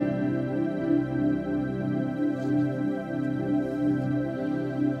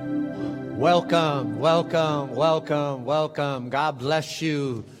Welcome, welcome, welcome, welcome. God bless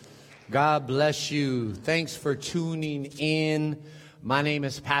you. God bless you. Thanks for tuning in. My name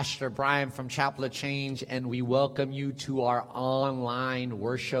is Pastor Brian from Chapel of Change, and we welcome you to our online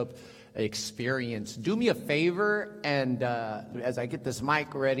worship experience. Do me a favor, and as I get this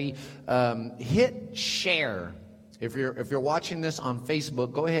mic ready, hit share. If you're watching this on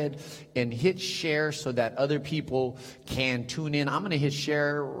Facebook, go ahead and hit share so that other people can tune in. I'm going to hit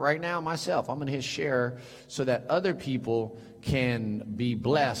share right now myself. I'm going to hit share so that other people can be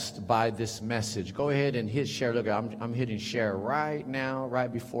blessed by this message. Go ahead and hit share. Look, I'm hitting share right now,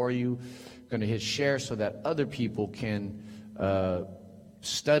 right before you. I'm going to hit share so that other people can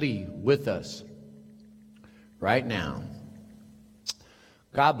study with us right now.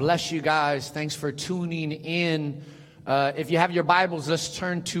 God bless you guys. Thanks for tuning in. If you have your Bibles, let's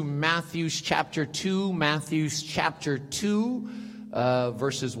turn to Matthew chapter 2. Matthew chapter 2,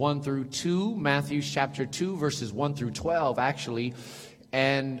 verses 1 through 2. Matthew chapter 2, verses 1 through 12, actually.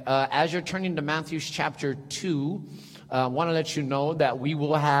 And as you're turning to Matthew chapter 2, I want to let you know that we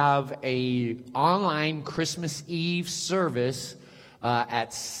will have a online Christmas Eve service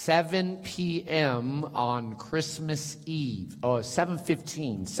at 7 p.m. on Christmas Eve,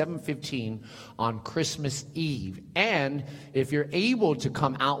 7:15 on Christmas Eve. And if you're able to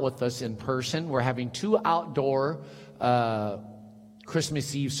come out with us in person, we're having two outdoor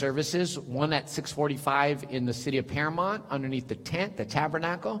Christmas Eve services, one at 6:45 in the city of Paramount underneath the tent, the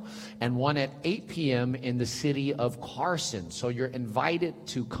tabernacle, and one at 8 p.m. in the city of Carson. So you're invited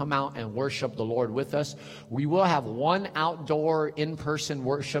to come out and worship the Lord with us. We will have one outdoor in-person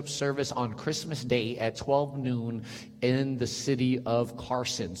worship service on Christmas Day at 12 noon in the city of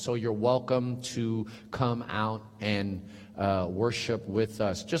Carson. So you're welcome to come out and worship with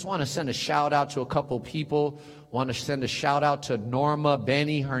us. Just want to send a shout out to a couple people. Want to send a shout out to Norma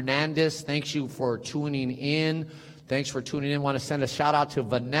Benny Hernandez. Thanks you for tuning in. Thanks for tuning in. Want to send a shout out to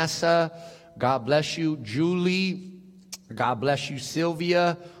Vanessa. God bless you. Julie. God bless you.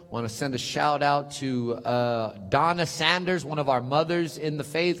 Sylvia. Want to send a shout out to Donna Sanders, one of our mothers in the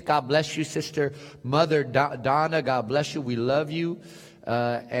faith. God bless you, Sister Mother Donna. God bless you. We love you.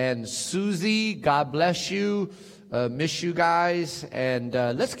 And Susie, God bless you. Miss you guys. And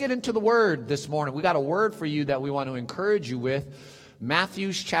let's get into the word this morning. We got a word for you that we want to encourage you with.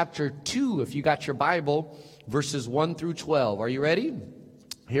 Matthew chapter 2, if you got your Bible, verses 1 through 12. Are you ready?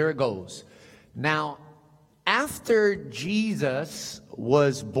 Here it goes. Now, after Jesus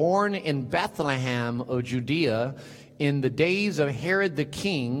was born in Bethlehem of Judea, in the days of Herod the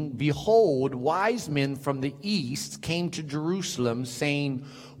king, behold, wise men from the east came to Jerusalem, saying,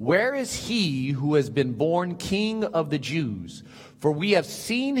 "Where is he who has been born King of the Jews? For we have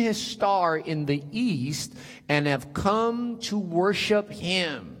seen his star in the east and have come to worship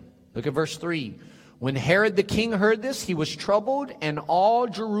him." Look at verse 3. When Herod the king heard this, he was troubled, and all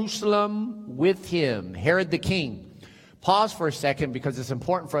Jerusalem with him. Herod the king. Pause for a second, because it's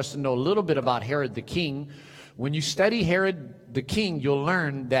important for us to know a little bit about Herod the king. When you study Herod the king, you'll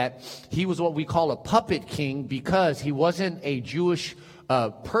learn that he was what we call a puppet king, because he wasn't a Jewish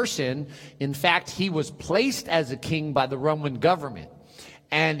person. In fact, he was placed as a king by the Roman government.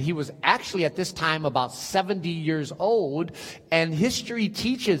 And he was actually at this time about 70 years old. And history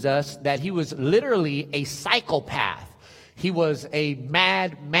teaches us that he was literally a psychopath. He was a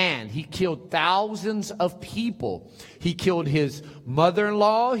mad man. He killed thousands of people. He killed his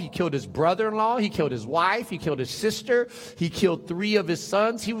mother-in-law. He killed his brother-in-law. He killed his wife. He killed his sister. He killed 3 of his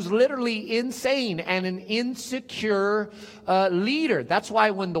sons. He was literally insane and an insecure leader. That's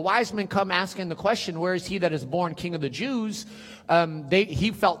why when the wise men come asking the question, "Where is he that is born King of the Jews?" He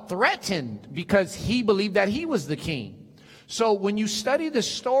felt threatened because he believed that he was the king. So when you study the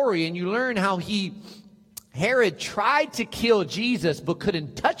story and you learn how Herod tried to kill Jesus but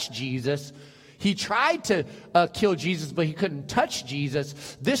couldn't touch Jesus. He tried to kill Jesus, but he couldn't touch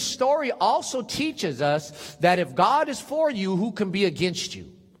Jesus. This story also teaches us that if God is for you, who can be against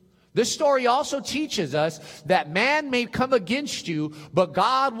you? This story also teaches us that man may come against you, but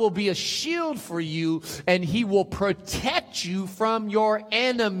God will be a shield for you, and he will protect you from your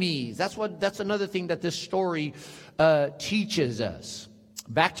enemies. That's another thing that this story teaches us.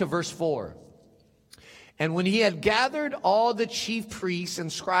 Back to verse 4. And when he had gathered all the chief priests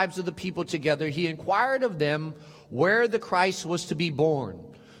and scribes of the people together, he inquired of them where the Christ was to be born.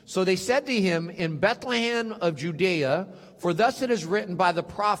 So they said to him, "In Bethlehem of Judea, for thus it is written by the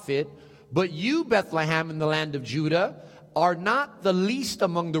prophet, but you, Bethlehem, in the land of Judah, are not the least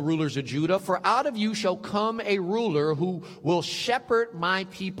among the rulers of Judah, for out of you shall come a ruler who will shepherd my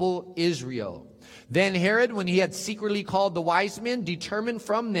people Israel." Then Herod, when he had secretly called the wise men, determined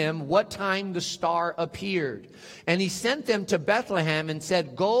from them what time the star appeared. And he sent them to Bethlehem and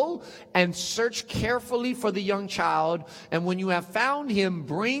said, "Go and search carefully for the young child, and when you have found him,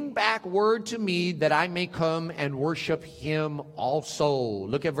 bring back word to me that I may come and worship him also."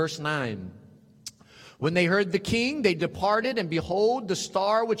 Look at verse 9. When they heard the king, they departed, and behold, the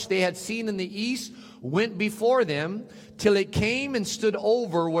star which they had seen in the east went before them, till it came and stood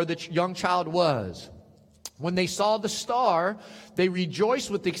over where the young child was. When they saw the star, they rejoiced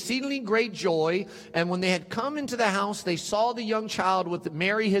with exceedingly great joy. And when they had come into the house, they saw the young child with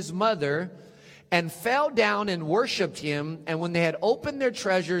Mary his mother, and fell down and worshipped him. And when they had opened their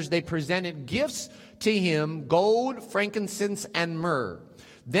treasures, they presented gifts to him, gold, frankincense, and myrrh.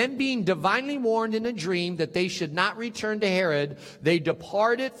 Then, being divinely warned in a dream that they should not return to Herod, they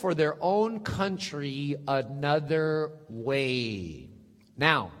departed for their own country another way.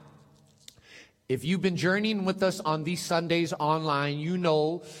 Now, if you've been journeying with us on these Sundays online, you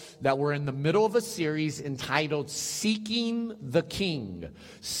know that we're in the middle of a series entitled Seeking the King.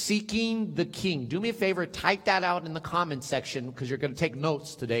 Seeking the King. Do me a favor, type that out in the comment section because you're going to take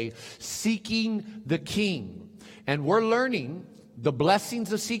notes today. Seeking the King. And we're learning the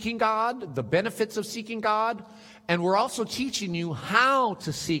blessings of seeking God, the benefits of seeking God, and we're also teaching you how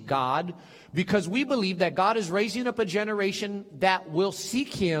to seek God, because we believe that God is raising up a generation that will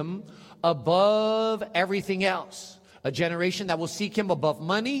seek him above everything else. A generation that will seek him above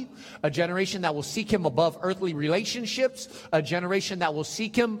money, a generation that will seek him above earthly relationships, a generation that will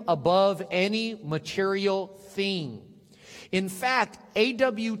seek him above any material thing. In fact,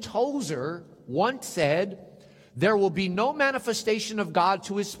 A.W. Tozer once said, "There will be no manifestation of God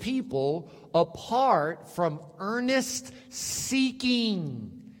to his people apart from earnest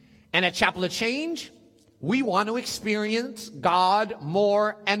seeking." And at Chapel of Change, we want to experience God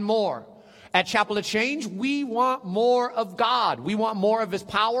more and more. At Chapel of Change, we want more of God. We want more of his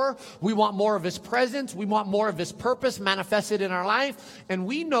power. We want more of his presence. We want more of his purpose manifested in our life. And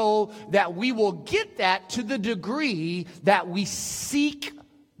we know that we will get that to the degree that we seek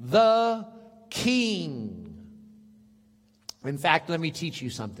the King. In fact, let me teach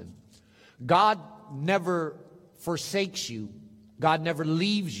you something. God never forsakes you. God never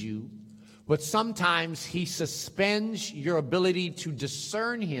leaves you. But sometimes he suspends your ability to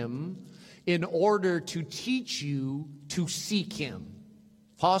discern him in order to teach you to seek him.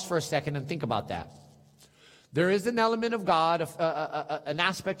 Pause for a second and think about that. There is an element of God, an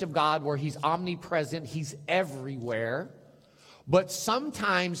aspect of God where he's omnipresent. He's everywhere. But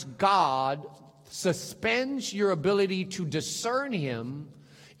sometimes God suspends your ability to discern him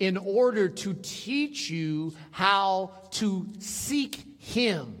in order to teach you how to seek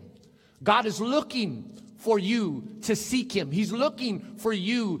him. God is looking for you to seek him. He's looking for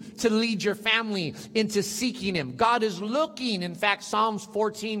you to lead your family into seeking him. God is looking. In fact, Psalms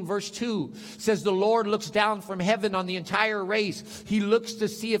 14 verse 2 says the Lord looks down from heaven on the entire race. He looks to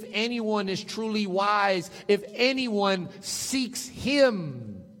see if anyone is truly wise, if anyone seeks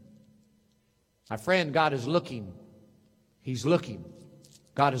him. My friend, God is looking. He's looking.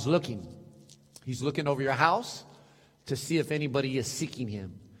 God is looking. He's looking over your house to see if anybody is seeking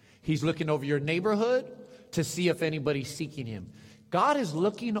him. He's looking over your neighborhood to see if anybody's seeking him. God is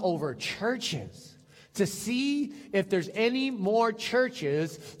looking over churches to see if there's any more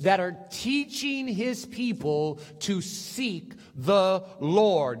churches that are teaching his people to seek the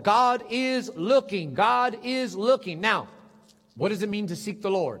Lord. God is looking. God is looking. Now, what does it mean to seek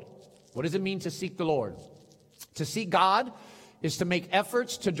the Lord? What does it mean to seek the Lord? To seek God is to make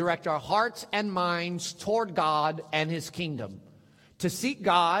efforts to direct our hearts and minds toward God and his kingdom. To seek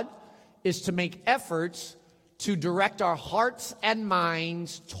God is to make efforts to direct our hearts and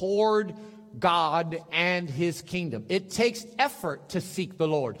minds toward God and his kingdom. It takes effort to seek the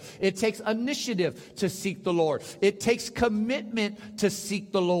Lord. It takes initiative to seek the Lord. It takes commitment to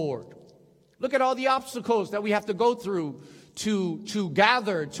seek the Lord. Look at all the obstacles that we have to go through to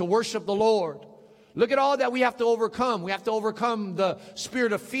gather, to worship the Lord. Look at all that we have to overcome. We have to overcome the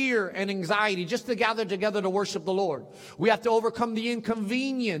spirit of fear and anxiety just to gather together to worship the Lord. We have to overcome the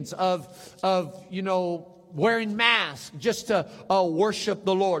inconvenience of wearing masks just to worship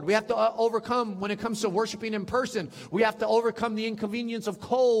the Lord. We have to overcome, when it comes to worshiping in person, we have to overcome the inconvenience of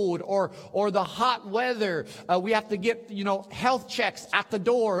cold or the hot weather. We have to get, health checks at the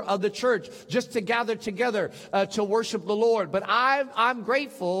door of the church just to gather together to worship the Lord. But I'm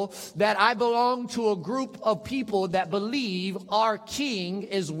grateful that I belong to a group of people that believe our King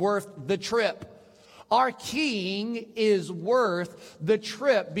is worth the trip. Our King is worth the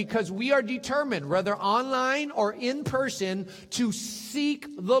trip because we are determined, whether online or in person, to seek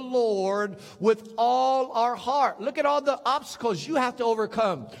the Lord with all our heart. Look at all the obstacles you have to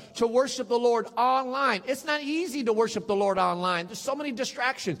overcome to worship the Lord online. It's not easy to worship the Lord online. There's so many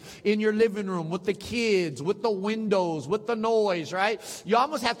distractions in your living room, with the kids, with the windows, with the noise, right? You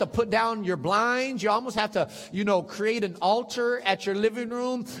almost have to put down your blinds. You almost have to, create an altar at your living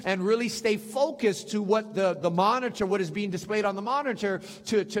room and really stay focused to what the monitor, what is being displayed on the monitor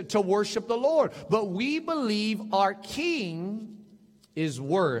to worship the Lord. But we believe our King is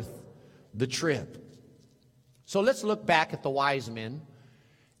worth the trip. So let's look back at the wise men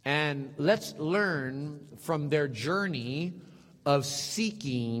and let's learn from their journey of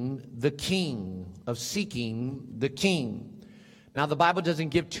seeking the King, Now, the Bible doesn't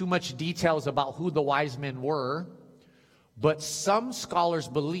give too much details about who the wise men were, but some scholars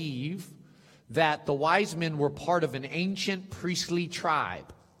believe that the wise men were part of an ancient priestly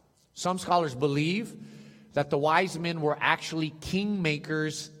tribe. Some scholars believe that the wise men were actually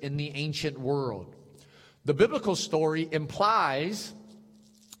kingmakers in the ancient world. The biblical story implies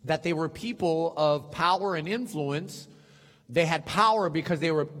that they were people of power and influence. They had power because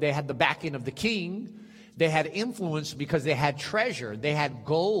they had the backing of the king. They had influence because they had treasure. They had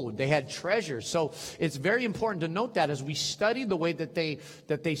gold. They had treasure. So it's very important to note that as we study the way that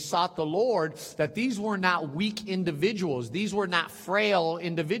they sought the Lord, that these were not weak individuals. These were not frail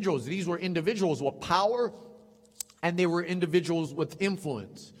individuals. These were individuals with power, and they were individuals with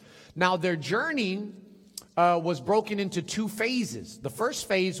influence. Now, their journey was broken into two phases. The first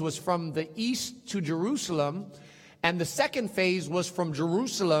phase was from the east to Jerusalem, and the second phase was from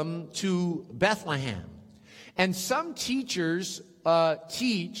Jerusalem to Bethlehem. And some teachers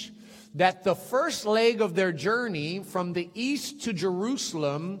teach that the first leg of their journey from the east to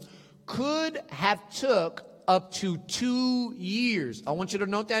Jerusalem could have took up to 2 years. I want you to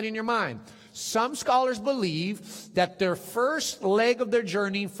note that in your mind. Some scholars believe that their first leg of their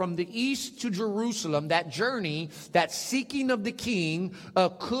journey from the east to Jerusalem, that journey, that seeking of the king,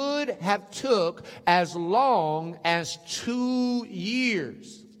 could have took as long as 2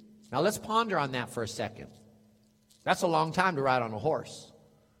 years. Now let's ponder on that for a second. That's a long time to ride on a horse.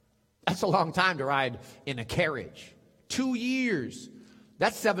 That's a long time to ride in a carriage. 2 years.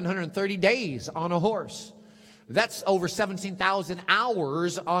 That's 730 days on a horse. That's over 17,000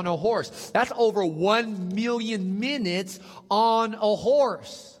 hours on a horse. That's over 1 million minutes on a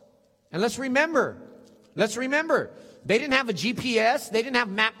horse. And let's remember, they didn't have a GPS. They didn't have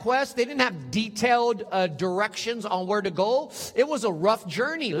MapQuest. They didn't have detailed directions on where to go. It was a rough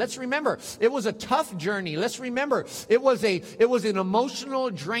journey. Let's remember, it was a tough journey. Let's remember, it was an emotional,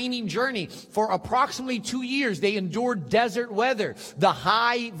 draining journey. For approximately 2 years, they endured desert weather, the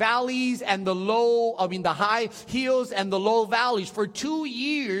high valleys and the high hills and the low valleys. For 2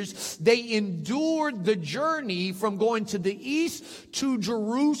 years, they endured the journey from going to the east to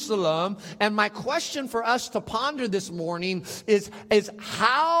Jerusalem. And my question for us to ponder this morning is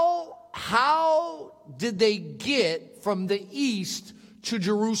how did they get from the east to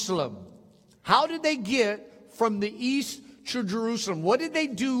Jerusalem? How did they get from the east to Jerusalem? What did they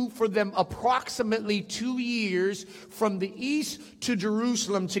do for them approximately 2 years from the east to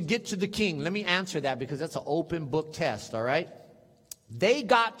Jerusalem to get to the king? Let me answer that because that's an open book test, all right? They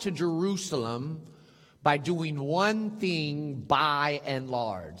got to Jerusalem by doing one thing by and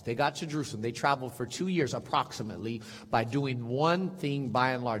large. They got to Jerusalem. They traveled for 2 years approximately by doing one thing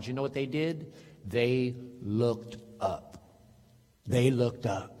by and large. You know what they did? They looked up. They looked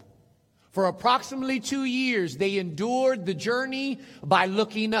up. For approximately 2 years, they endured the journey by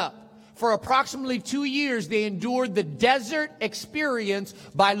looking up. For approximately 2 years, they endured the desert experience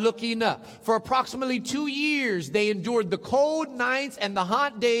by looking up. For approximately 2 years, they endured the cold nights and the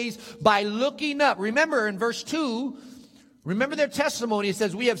hot days by looking up. Remember in verse 2, remember their testimony. It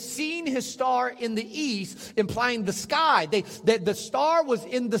says, we have seen his star in the east, implying the sky. The star was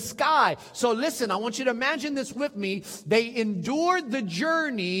in the sky. So listen, I want you to imagine this with me. They endured the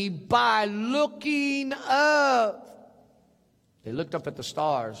journey by looking up. They looked up at the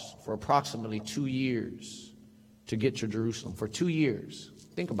stars for approximately 2 years to get to Jerusalem. For 2 years.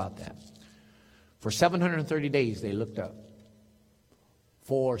 Think about that. For 730 days, they looked up.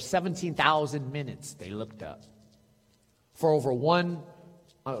 For 17,000 minutes, they looked up. For over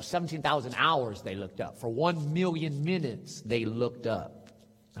 17,000 hours, they looked up. For 1 million minutes, they looked up.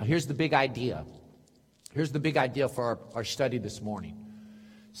 Now, here's the big idea. Here's the big idea for our study this morning.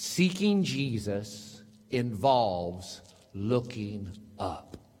 Seeking Jesus involves looking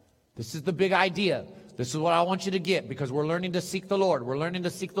up. This is the big idea. This is what I want you to get, because we're learning to seek the Lord. We're learning to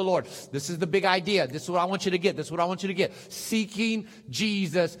seek the Lord. This is the big idea. This is what I want you to get. This is what I want you to get. Seeking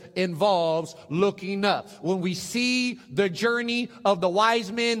Jesus involves looking up. When we see the journey of the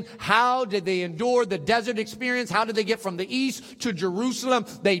wise men, how did they endure the desert experience? How did they get from the east to Jerusalem?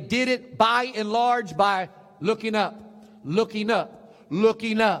 They did it by and large by looking up, looking up,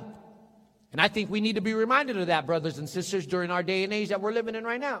 looking up. And I think we need to be reminded of that, brothers and sisters, during our day and age that we're living in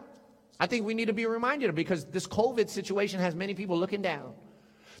right now. I think we need to be reminded of it, because this COVID situation has many people looking down.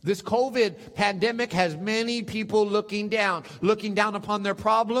 This COVID pandemic has many people looking down upon their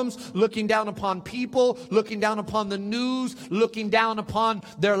problems, looking down upon people, looking down upon the news, looking down upon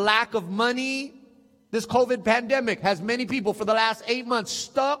their lack of money. This COVID pandemic has many people for the last 8 months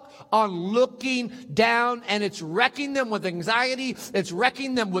stuck on looking down, and it's wrecking them with anxiety. It's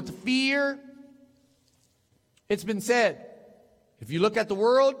wrecking them with fear. It's been said, if you look at the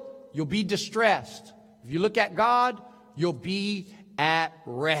world, you'll be distressed. If you look at God, you'll be at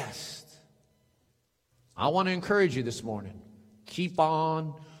rest. I want to encourage you this morning. Keep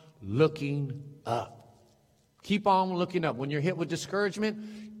on looking up. Keep on looking up. When you're hit with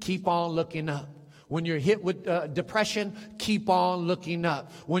discouragement, keep on looking up. When you're hit with depression, keep on looking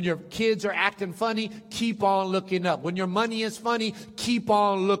up. When your kids are acting funny, keep on looking up. When your money is funny, keep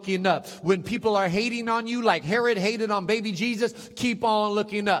on looking up. When people are hating on you like Herod hated on baby Jesus, keep on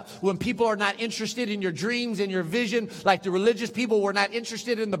looking up. When people are not interested in your dreams and your vision, like the religious people were not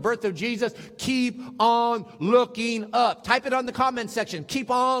interested in the birth of Jesus, keep on looking up. Type it on the comment section.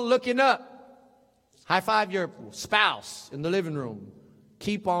 Keep on looking up. High five your spouse in the living room.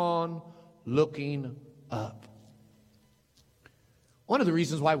 Keep on looking up. One of the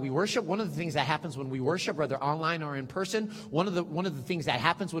reasons why we worship, one of the things that happens when we worship, whether online or in person, one of the things that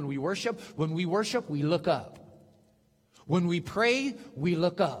happens when we worship, we look up. When we pray, we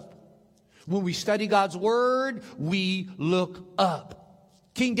look up. When we study God's word, we look up.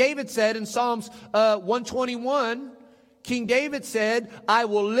 King David said in Psalms 121, King David said, I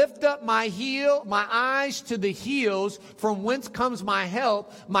will lift up my eyes to the hills, from whence comes my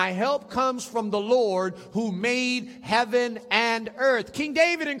help. My help comes from the Lord who made heaven and earth. King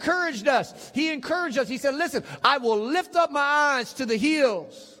David encouraged us. He encouraged us. He said, listen, I will lift up my eyes to the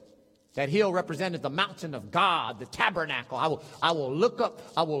hills. That hill represented the mountain of God, the tabernacle. I will look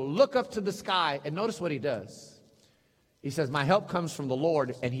up to the sky. And notice what he does. He says, my help comes from the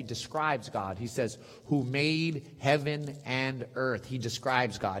Lord, and he describes God. He says, who made heaven and earth. He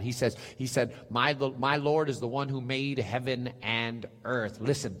describes God. He said, my Lord is the one who made heaven and earth.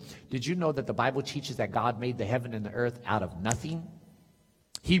 Listen, did you know that the Bible teaches that God made the heaven and the earth out of nothing?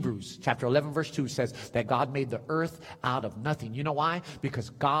 Hebrews chapter 11 verse 2 says that God made the earth out of nothing. You know why?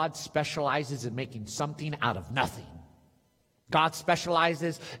 Because God specializes in making something out of nothing. God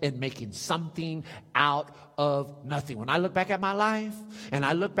specializes in making something out of nothing. When I look back at my life, and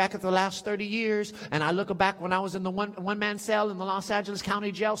I look back at the last 30 years, and I look back when I was in the one-man cell in the Los Angeles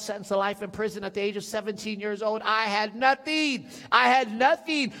County Jail, sentenced to life in prison at the age of 17 years old, I had nothing. I had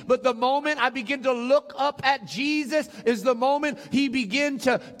nothing. But the moment I begin to look up at Jesus is the moment he began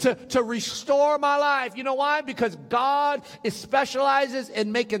to restore my life. You know why? Because God specializes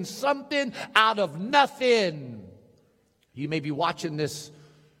in making something out of nothing. You may be watching this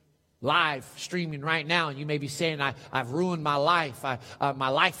live streaming right now, and you may be saying, I've ruined my life. My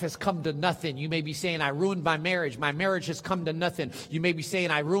life has come to nothing. You may be saying, I ruined my marriage. My marriage has come to nothing. You may be saying,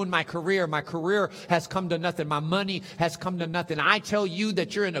 I ruined my career. My career has come to nothing. My money has come to nothing. I tell you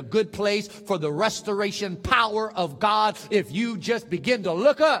that you're in a good place for the restoration power of God if you just begin to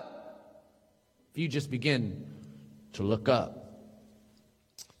look up. If you just begin to look up.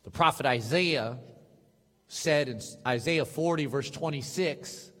 The prophet Isaiah said in Isaiah 40 verse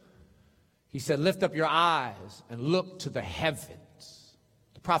 26, he said, lift up your eyes and look to the heavens.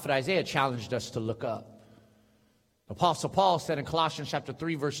 The prophet Isaiah challenged us to look up. Apostle Paul said in Colossians chapter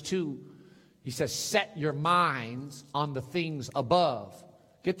 3 verse 2, he says, set your minds on the things above.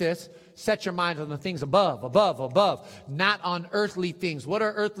 Get this, set your minds on the things above, not on earthly things. What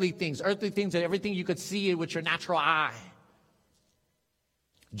are earthly things? Earthly things are everything you could see with your natural eye.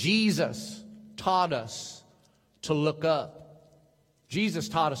 Jesus taught us to look up. Jesus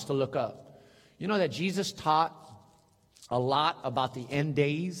taught us to look up. You know that Jesus taught a lot about the end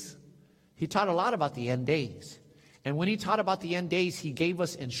days? He taught a lot about the end days. And when he taught about the end days, he gave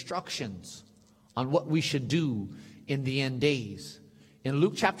us instructions on what we should do in the end days. In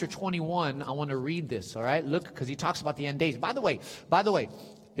Luke chapter 21, I want to read this, all right? Look, because he talks about the end days. By the way,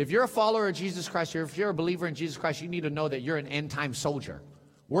 if you're a follower of Jesus Christ, or if you're a believer in Jesus Christ, you need to know that you're an end time soldier.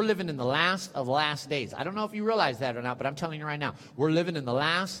 We're living in the last of last days. I don't know if you realize that or not, but I'm telling you right now, we're living in the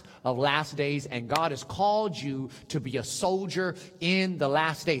last of last days, and God has called you to be a soldier in the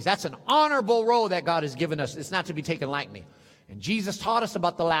last days. That's an honorable role that God has given us. It's not to be taken lightly. And Jesus taught us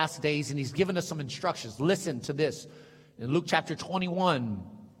about the last days, and he's given us some instructions. Listen to this. In Luke chapter 21,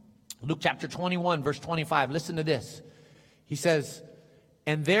 verse 25, listen to this. He says,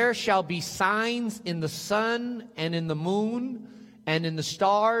 and there shall be signs in the sun and in the moon and in the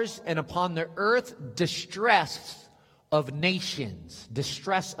stars and upon the earth, distress of nations.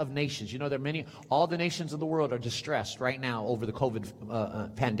 Distress of nations. You know, there are many, all the nations of the world are distressed right now over the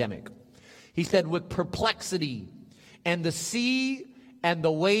COVID pandemic. He said, with perplexity, and the sea and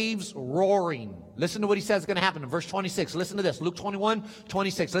the waves roaring. Listen to what he says is going to happen in verse 26. Listen to this. Luke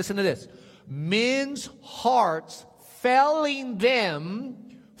 21:26. Listen to this. Men's hearts failing them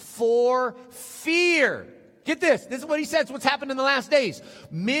for fear. Get this. This is what he says. What's happened in the last days.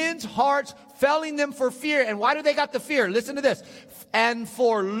 Men's hearts failing them for fear. And why do they got the fear? Listen to this. And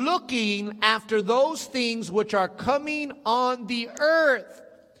for looking after those things which are coming on the earth.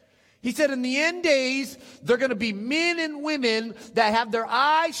 He said in the end days, they're going to be men and women that have their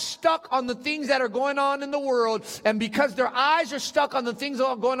eyes stuck on the things that are going on in the world. And because their eyes are stuck on the things that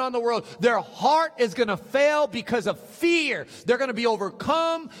are going on in the world, their heart is going to fail because of fear. They're going to be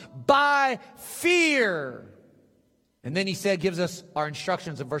overcome by fear. And then he said, gives us our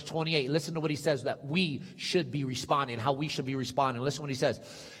instructions in verse 28. Listen to what he says that we should be responding, how we should be responding. Listen to what he says.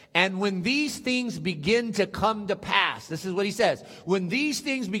 And when these things begin to come to pass, this is what he says. When these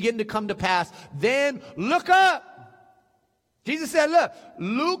things begin to come to pass, then look up. Jesus said, look,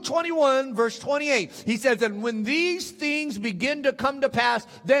 Luke 21, verse 28. He says, and when these things begin to come to pass,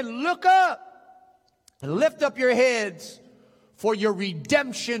 then look up and lift up your heads, for your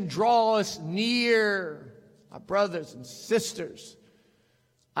redemption draws near. My brothers and sisters,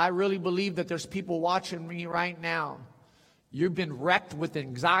 I really believe that there's people watching me right now. You've been wrecked with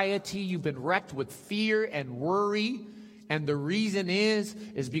anxiety. You've been wrecked with fear and worry. And the reason is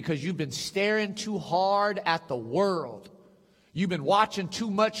because you've been staring too hard at the world. You've been watching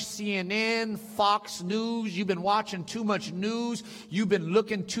too much CNN, Fox News. You've been watching too much news. You've been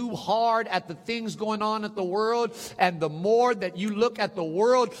looking too hard at the things going on at the world. And the more that you look at the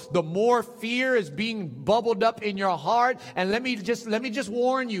world, the more fear is being bubbled up in your heart. And let me just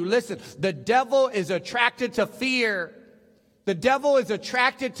warn you, listen, the devil is attracted to fear. The devil is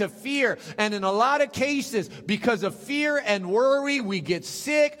attracted to fear. And in a lot of cases, because of fear and worry, we get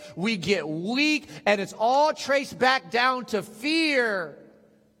sick, we get weak, and it's all traced back down to fear.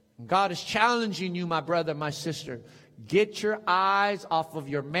 God is challenging you, my brother, my sister. Get your eyes off of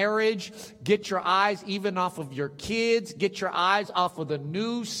your marriage. Get your eyes even off of your kids. Get your eyes off of the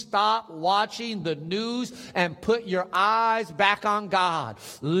news. Stop watching the news and put your eyes back on God.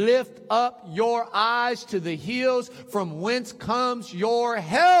 Lift up your eyes to the hills from whence comes your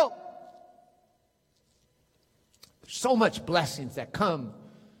help. There's so much blessings that come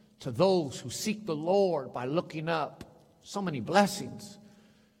to those who seek the Lord by looking up. So many blessings.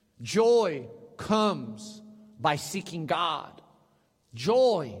 Joy comes by seeking God.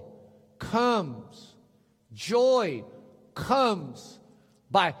 Joy comes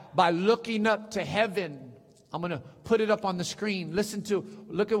by looking up to heaven. I'm going to put it up on the screen.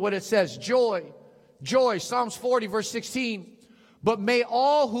 Look at what it says. Joy, Psalms 40, verse 16. But may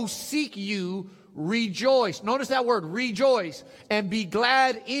all who seek you rejoice. Notice that word, rejoice, and be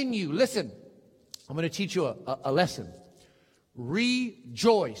glad in you. Listen, I'm going to teach you a lesson.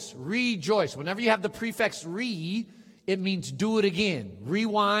 Rejoice. Whenever you have the prefix re, it means do it again.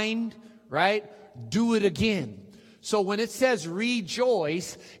 Rewind, right? Do it again. So when it says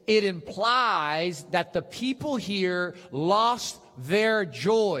rejoice, it implies that the people here lost their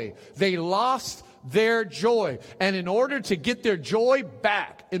joy. They lost their joy. And in order to get their joy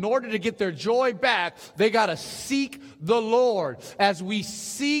back, they got to seek the Lord. As we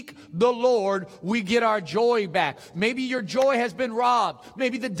seek the Lord, we get our joy back. Maybe your joy has been robbed.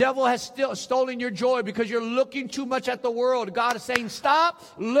 Maybe the devil has stolen your joy because you're looking too much at the world. God is saying, stop,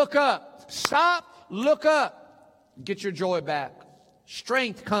 look up. Stop, look up. Get your joy back.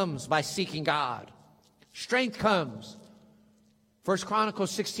 Strength comes by seeking God. Strength comes. 1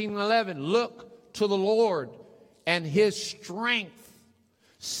 Chronicles 16:11. Look to the Lord and his strength.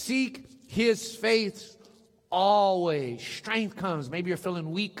 Seek his face always. Strength comes. Maybe you're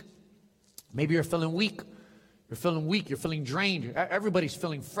feeling weak. You're feeling drained. Everybody's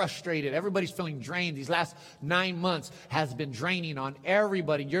feeling frustrated. Everybody's feeling drained. These last 9 months has been draining on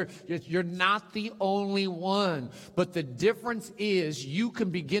everybody. You're not the only one. But the difference is you can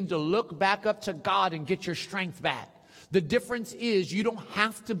begin to look back up to God and get your strength back. The difference is you don't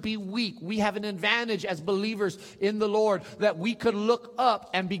have to be weak. We have an advantage as believers in the Lord that we could look up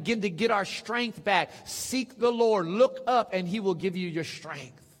and begin to get our strength back. Seek the Lord. Look up and He will give you your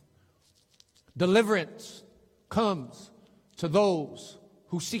strength. Deliverance comes to those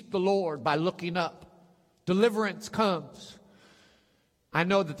who seek the Lord by looking up. Deliverance comes. I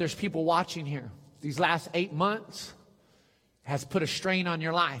know that there's people watching here. These last 8 months has put a strain on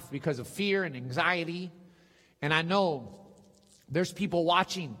your life because of fear and anxiety. And I know there's people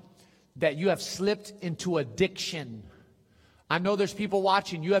watching that you have slipped into addiction. I know there's people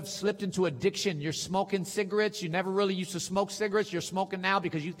watching. You have slipped into addiction. You're smoking cigarettes. You never really used to smoke cigarettes. You're smoking now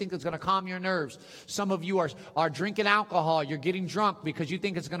because you think it's going to calm your nerves. Some of you are drinking alcohol. You're getting drunk because you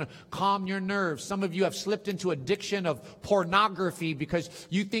think it's going to calm your nerves. Some of you have slipped into addiction of pornography because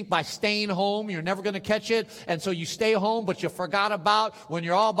you think by staying home, you're never going to catch it. And so you stay home, but you forgot about when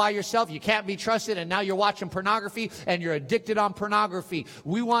you're all by yourself, you can't be trusted. And now you're watching pornography and you're addicted on pornography.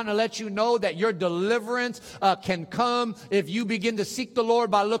 We want to let you know that your deliverance can come if you begin to seek the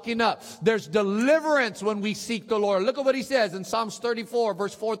Lord by looking up. There's deliverance when we seek the Lord. Look at what He says in Psalms 34,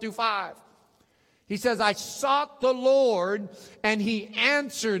 verse 4 through 5. He says, I sought the Lord and He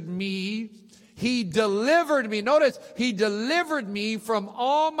answered me. He delivered me. Notice, He delivered me from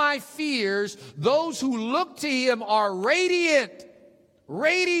all my fears. Those who look to Him are radiant.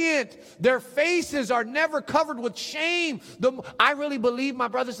 Radiant. Their faces are never covered with shame. I really believe, my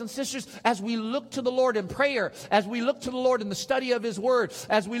brothers and sisters, as we look to the Lord in prayer, as we look to the Lord in the study of His Word,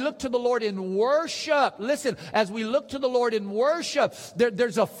 as we look to the Lord in worship, listen, as we look to the Lord in worship,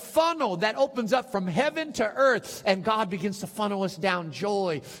 there's a funnel that opens up from heaven to earth, and God begins to funnel us down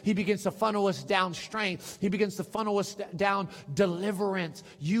joy. He begins to funnel us down strength. He begins to funnel us down deliverance.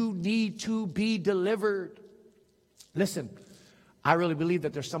 You need to be delivered. Listen, I really believe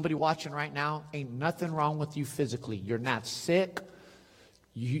that there's somebody watching right now. Ain't nothing wrong with you physically. You're not sick.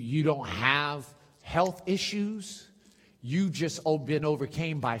 You don't have health issues. You just been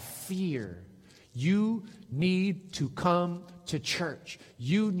overcame by fear. You need to come to church.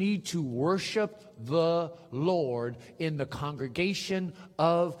 You need to worship the Lord in the congregation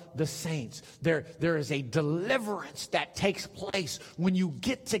of the saints. There is a deliverance that takes place when you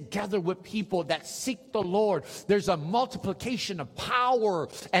get together with people that seek the Lord. There's a multiplication of power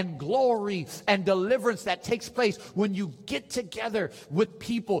and glory and deliverance that takes place when you get together with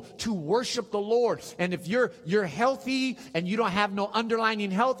people to worship the Lord. And if you're healthy and you don't have no underlying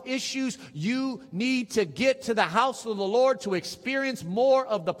health issues, you need to get to the house of the Lord to experience more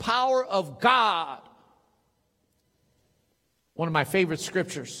of the power of God. One of my favorite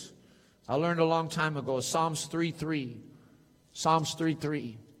scriptures I learned a long time ago is Psalms 3:3. Psalms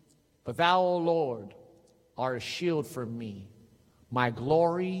 3:3. But thou, O Lord, art a shield for me, my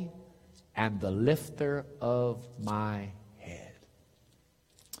glory and the lifter of my head.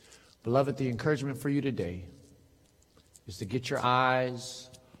 Beloved, the encouragement for you today is to get your eyes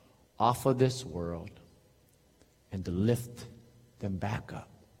off of this world and to lift them back up.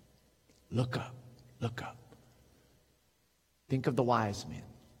 Look up. Look up. Think of the wise men.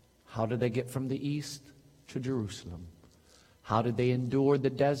 How did they get from the east to Jerusalem? How did they endure the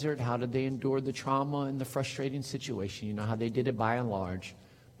desert? How did they endure the trauma and the frustrating situation? You know how they did it by and large?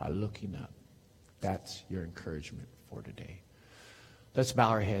 By looking up. That's your encouragement for today. Let's bow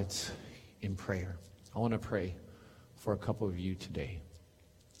our heads in prayer. I want to pray for a couple of you today.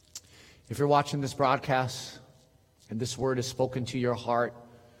 If you're watching this broadcast and this word is spoken to your heart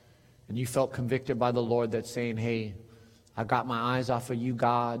and you felt convicted by the Lord that's saying, hey, I got my eyes off of you,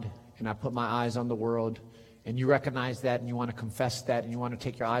 God, and I put my eyes on the world, and you recognize that and you want to confess that and you want to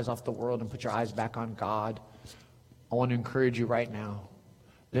take your eyes off the world and put your eyes back on God, I want to encourage you right now.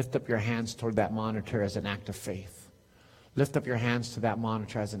 Lift up your hands toward that monitor as an act of faith. Lift up your hands to that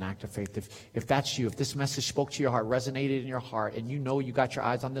monitor as an act of faith. If that's you, if this message spoke to your heart, resonated in your heart, and you know you got your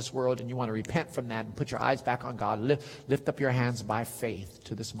eyes on this world and you want to repent from that and put your eyes back on God, lift up your hands by faith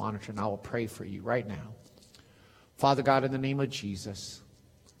to this monitor, and I will pray for you right now. Father God, in the name of Jesus,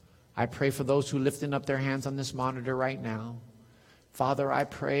 I pray for those who lifting up their hands on this monitor right now. Father, I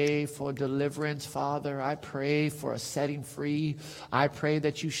pray for deliverance. Father, I pray for a setting free. I pray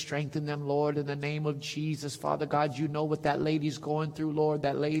that you strengthen them, Lord, in the name of Jesus. Father God, you know what that lady's going through, Lord.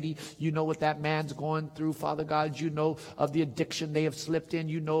 That lady, you know what that man's going through. Father God, you know of the addiction they have slipped in.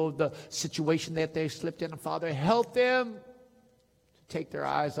 You know the situation that they've slipped in. Father, help them to take their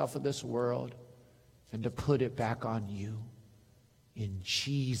eyes off of this world and to put it back on you. In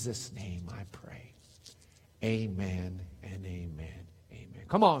Jesus' name I pray. Amen and amen. Amen.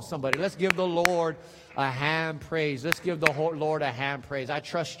 Come on, somebody. Let's give the Lord a hand praise. Let's give the Lord a hand praise. I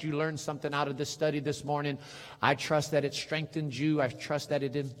trust you learned something out of this study this morning. I trust that it strengthened you. I trust that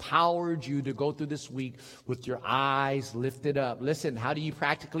it empowered you to go through this week with your eyes lifted up. Listen, how do you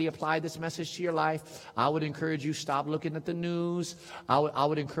practically apply this message to your life? I would encourage you, stop looking at the news. I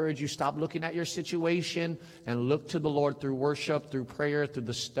would encourage you, stop looking at your situation and look to the Lord through worship, through prayer, through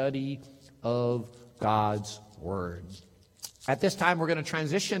the study of God's Word. At this time, we're going to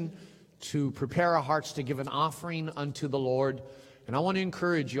transition to prepare our hearts to give an offering unto the Lord. And I want to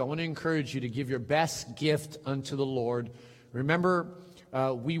encourage you to give your best gift unto the Lord. Remember,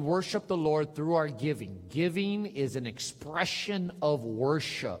 we worship the Lord through our giving. Giving is an expression of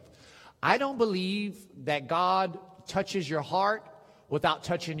worship. I don't believe that God touches your heart without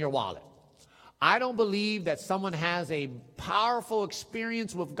touching your wallet. I don't believe that someone has a powerful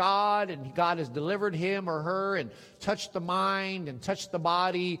experience with God and God has delivered him or her and touched the mind and touched the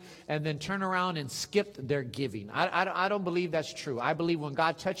body and then turn around and skipped their giving. I don't believe that's true. I believe when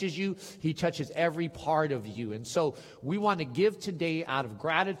God touches you, he touches every part of you. And so we want to give today out of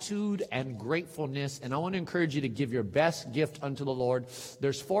gratitude and gratefulness. And I want to encourage you to give your best gift unto the Lord.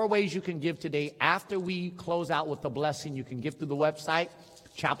 There's 4 ways you can give today. After we close out with the blessing, you can give through the website,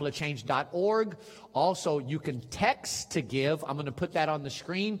 chapelofchange.org. Also, you can text to give. I'm going to put that on the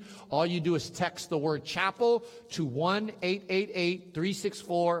screen. All you do is text the word chapel to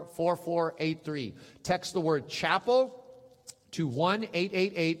 1-888-364-4483. Text the word chapel to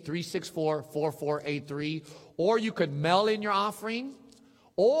 1-888-364-4483. Or you could mail in your offering.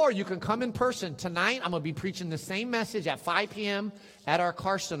 Or you can come in person. Tonight, I'm going to be preaching the same message at 5 p.m. at our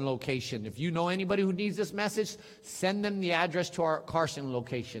Carson location. If you know anybody who needs this message, send them the address to our Carson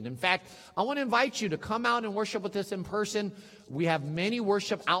location. In fact, I want to invite you to come out and worship with us in person. We have many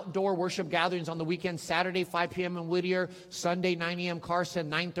outdoor worship gatherings on the weekend. Saturday, 5 p.m. in Whittier. Sunday, 9 a.m.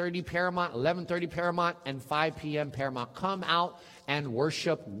 Carson, 9:30 Paramount, 11:30 Paramount, and 5 p.m. Paramount. Come out and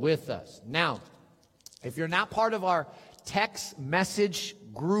worship with us. Now, if you're not part of our text message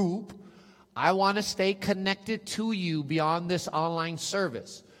group, I want to stay connected to you beyond this online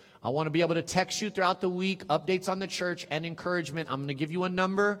service. I want to be able to text you throughout the week, updates on the church and encouragement. I'm going to give you a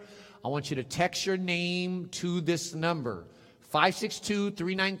number. I want you to text your name to this number,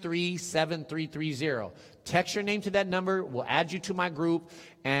 562-393-7330. Text your name to that number. We'll add you to my group,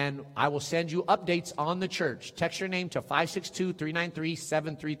 and I will send you updates on the church. Text your name to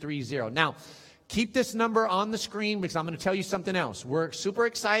 562-393-7330. Now, keep this number on the screen because I'm going to tell you something else. We're super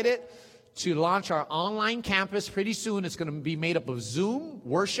excited to launch our online campus pretty soon. It's going to be made up of Zoom,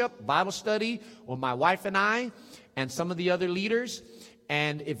 worship, Bible study with my wife and I and some of the other leaders.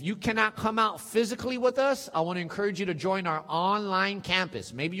 And if you cannot come out physically with us, I want to encourage you to join our online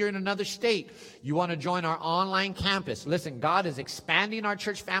campus. Maybe you're in another state. You want to join our online campus. Listen, God is expanding our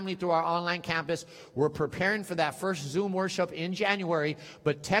church family through our online campus. We're preparing for that first Zoom worship in January.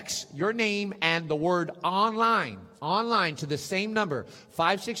 But text your name and the word online to the same number,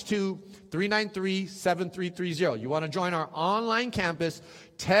 562-393-7330. You want to join our online campus,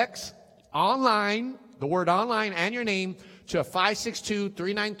 text online, the word online and your name to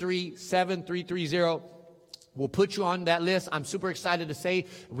 562-393-7330. We'll put you on that list. I'm super excited to say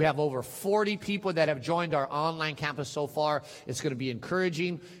we have over 40 people that have joined our online campus so far. It's going to be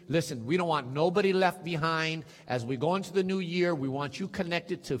encouraging. Listen, we don't want nobody left behind. As we go into the new year, we want you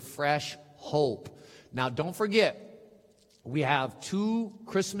connected to Fresh Hope. Now, don't forget, we have 2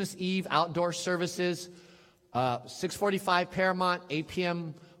 Christmas Eve outdoor services, 6:45 Paramount, 8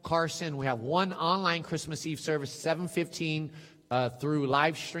 p.m. Carson. We have 1 online Christmas Eve service, 7:15 through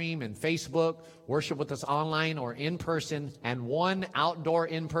live stream and Facebook. Worship with us online or in person, and 1 outdoor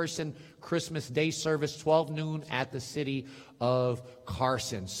in-person Christmas Day service, 12 noon at the city of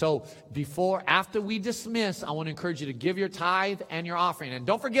Carson. So after we dismiss, I want to encourage you to give your tithe and your offering. And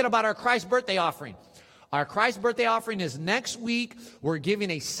don't forget about our Christ birthday offering. Our Christ birthday offering is next week. We're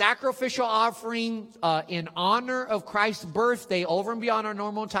giving a sacrificial offering in honor of Christ's birthday over and beyond our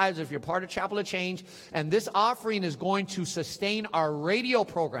normal tithes if you're part of Chapel of Change. And this offering is going to sustain our radio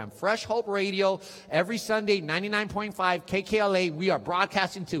program, Fresh Hope Radio, every Sunday, 99.5 KKLA. We are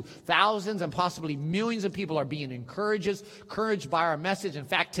broadcasting to thousands and possibly millions of people are being encouraged by our message. In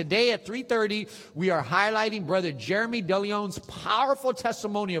fact, today at 3:30, we are highlighting Brother Jeremy DeLeon's powerful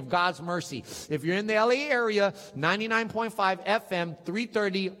testimony of God's mercy. If you're in the LA area, 99.5 FM,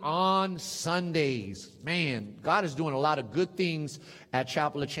 3:30 on Sundays. Man, God is doing a lot of good things at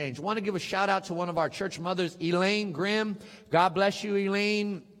Chapel of Change. I want to give a shout out to one of our church mothers, Elaine Grimm. God bless you,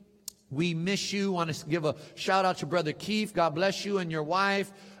 Elaine. We miss you. Want to give a shout out to Brother Keith. God bless you and your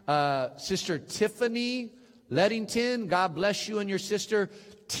wife. Sister Tiffany Leadington, God bless you and your sister.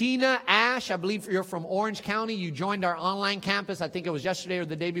 Tina Ash, I believe you're from Orange County. You joined our online campus. I think it was yesterday or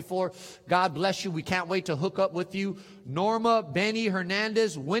the day before. God bless you. We can't wait to hook up with you. Norma, Benny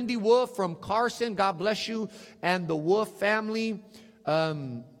Hernandez, Wendy Wolf from Carson. God bless you. And the Wolf family.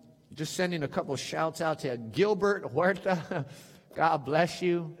 Just sending a couple shouts out to Gilbert Huerta. God bless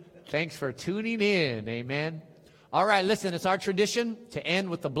you. Thanks for tuning in. Amen. All right, listen, it's our tradition to end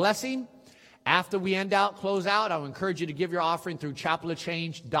with the blessing. After we close out, I will encourage you to give your offering through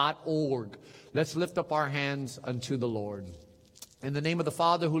chapelofchange.org. Let's lift up our hands unto the Lord. In the name of the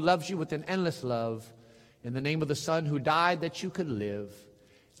Father who loves you with an endless love, in the name of the Son who died that you could live,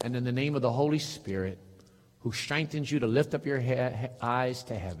 and in the name of the Holy Spirit who strengthens you to lift up your eyes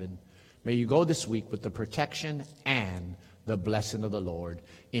to heaven, may you go this week with the protection and the blessing of the Lord.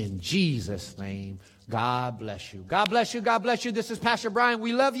 In Jesus' name, God bless you. God bless you. God bless you. This is Pastor Brian.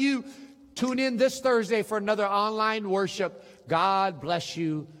 We love you. Tune in this Thursday for another online worship. God bless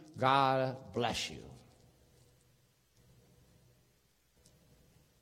you. God bless you.